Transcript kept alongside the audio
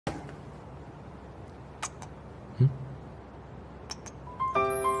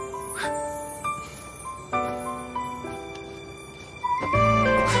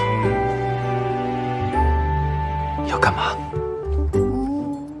干嘛？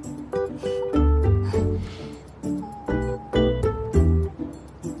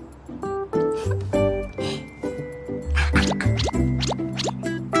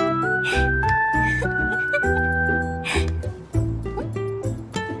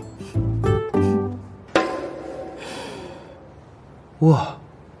哇！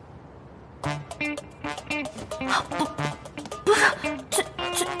不是，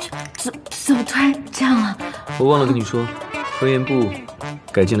怎么突然这样了？我忘了跟你说，科研部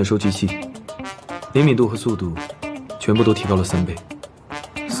改进了收集器，灵敏度和速度全部都提高了3倍，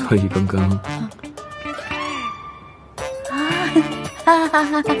所以刚刚。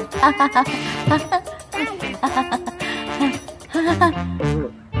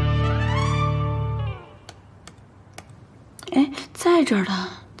哎，在这儿的，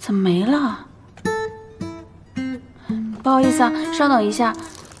怎么没了？不好意思啊，稍等一下。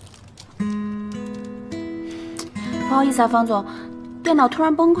不好意思啊，方总，电脑突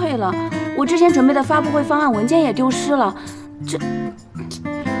然崩溃了，我之前准备的发布会方案文件也丢失了，这，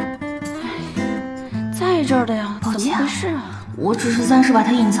在这儿的呀，怎么回事啊？我只是暂时把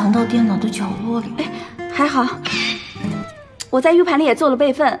它隐藏到电脑的角落里。哎，还好，我在 U 盘里也做了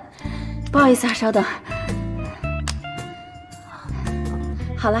备份。不好意思啊，稍等。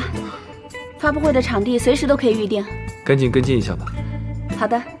好了，发布会的场地随时都可以预定，赶紧跟进一下吧。好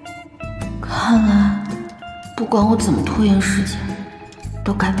的。看来，不管我怎么拖延时间，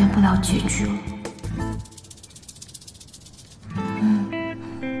都改变不了结局了。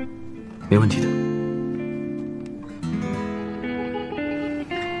没问题的。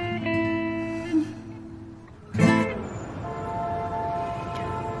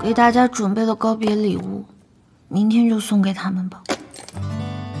给大家准备了告别礼物，明天就送给他们吧。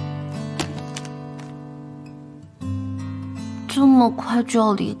这么快就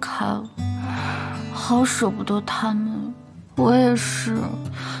要离开了，好舍不得他们。我也是。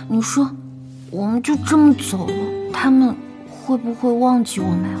你说，我们就这么走了，他们会不会忘记我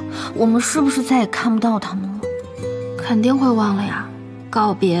们呀？我们是不是再也看不到他们了？肯定会忘了呀。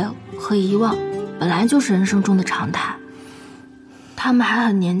告别和遗忘本来就是人生中的常态。他们还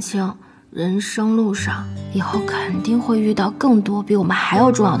很年轻，人生路上以后肯定会遇到更多比我们还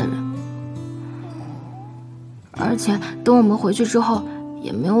要重要的人。而且等我们回去之后，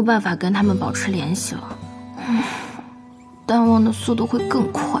也没有办法跟他们保持联系了，淡忘的速度会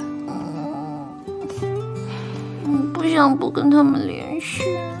更快。我不想不跟他们联系。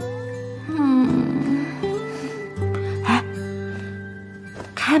哎，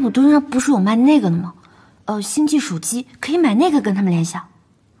开普敦上不是有卖那个的吗？星际手机可以买那个跟他们联系啊。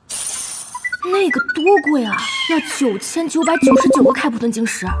那个多贵啊，要9999个开普敦晶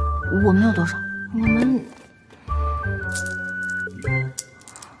石。我们有多少？我们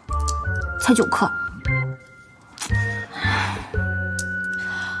才9克。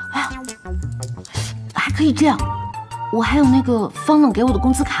哎，还可以这样，我还有那个方冷给我的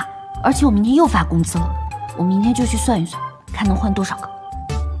工资卡，而且我明天又发工资了，我明天就去算一算，看能换多少个。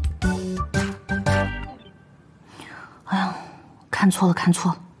哎呀，看错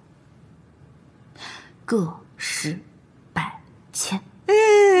了，个十百千，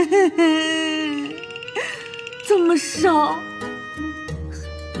这么少，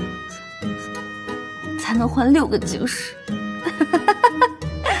才能换6个晶石。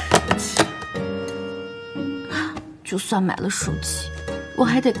就算买了手机，我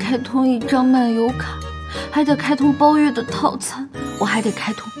还得开通1张漫游卡，还得开通包月的套餐，我还得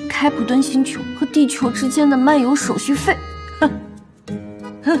开通开普敦星球和地球之间的漫游手续费。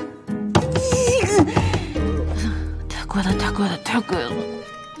太贵了！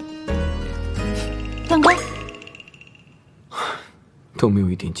蛋糕都没有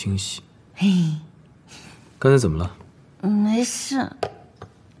一点惊喜。嘿，刚才怎么了？没事。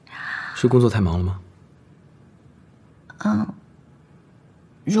是工作太忙了吗？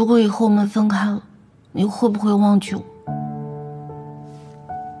如果以后我们分开了，你会不会忘记我？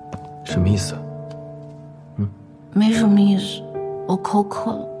什么意思啊？没什么意思，我口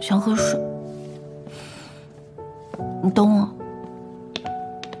渴了，想喝水。你等我。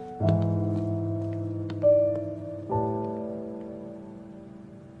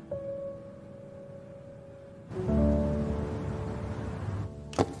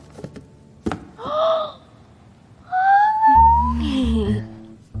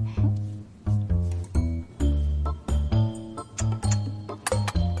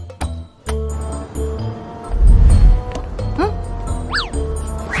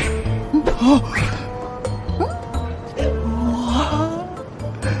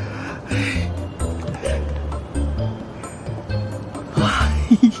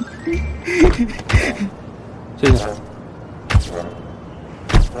谢谢。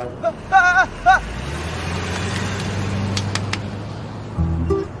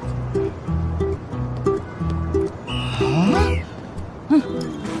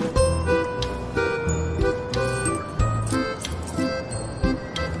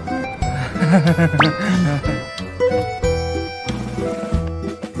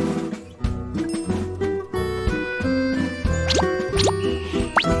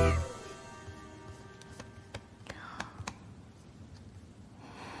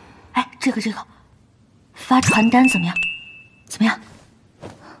哎，这个，发传单怎么样？怎么样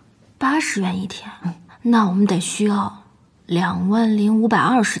？80元一天。那我们得需要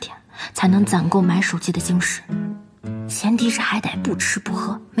20520天才能攒够买手机的晶石，前提是还得不吃不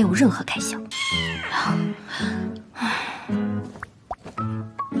喝，没有任何开销。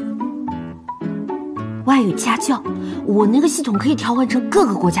外语家教，我那个系统可以调换成各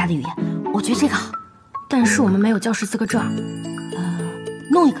个国家的语言，我觉得这个好。但是我们没有教师资格证，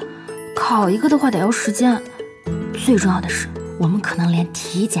弄一个。考一个的话得要时间，最重要的是，我们可能连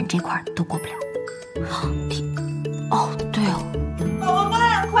体检这块都过不了。哦，对哦，宝宝们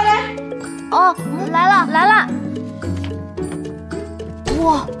快来！哦，来了！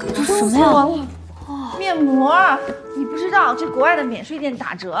哇，这什么呀？面膜，你不知道这国外的免税店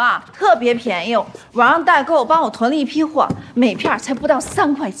打折啊，特别便宜。网上代购帮我囤了一批货，每片才不到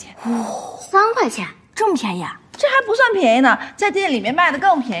3块钱。3块钱，这么便宜啊？这还不算便宜呢，在店里面卖的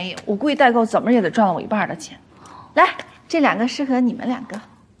更便宜。我估计代购怎么也得赚了我1半的钱。来，这2个适合你们2个。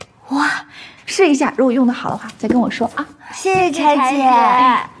哇，试一下，如果用的好的话，再跟我说啊。谢谢柴姐。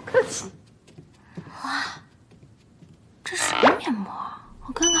客气。哇，这什么面膜？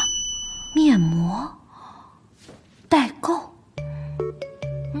我看看，面膜，代购。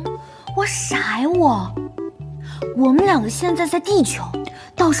我傻呀我们2个现在在地球，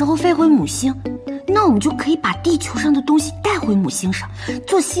到时候飞回母星，那我们就可以把地球上的东西带回母星上，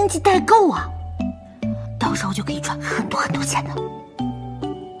做星际代购啊。到时候就可以赚很多钱的。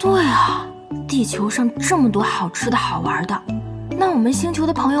对啊，地球上这么多好吃的好玩的，那我们星球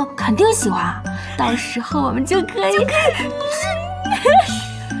的朋友肯定喜欢啊。到时候我们就可以赚很多钱了。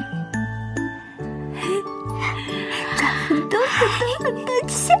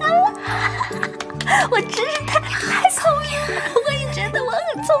我真是太聪明了，我也觉得我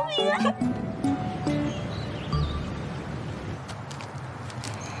很聪明啊。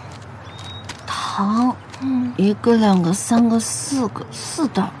糖，1个、2个、3个、4个，4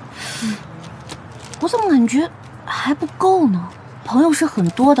袋。我怎么感觉还不够呢？朋友是很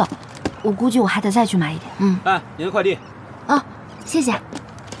多的，我估计我还得再去买一点。哎，您的快递。哦，谢谢。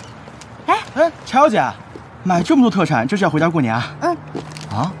哎，柴小姐，买这么多特产，这是要回家过年啊？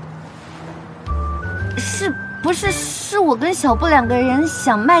啊？是我跟小布2个人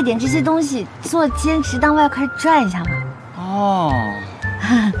想卖点这些东西做兼职当外快赚一下嘛。哦。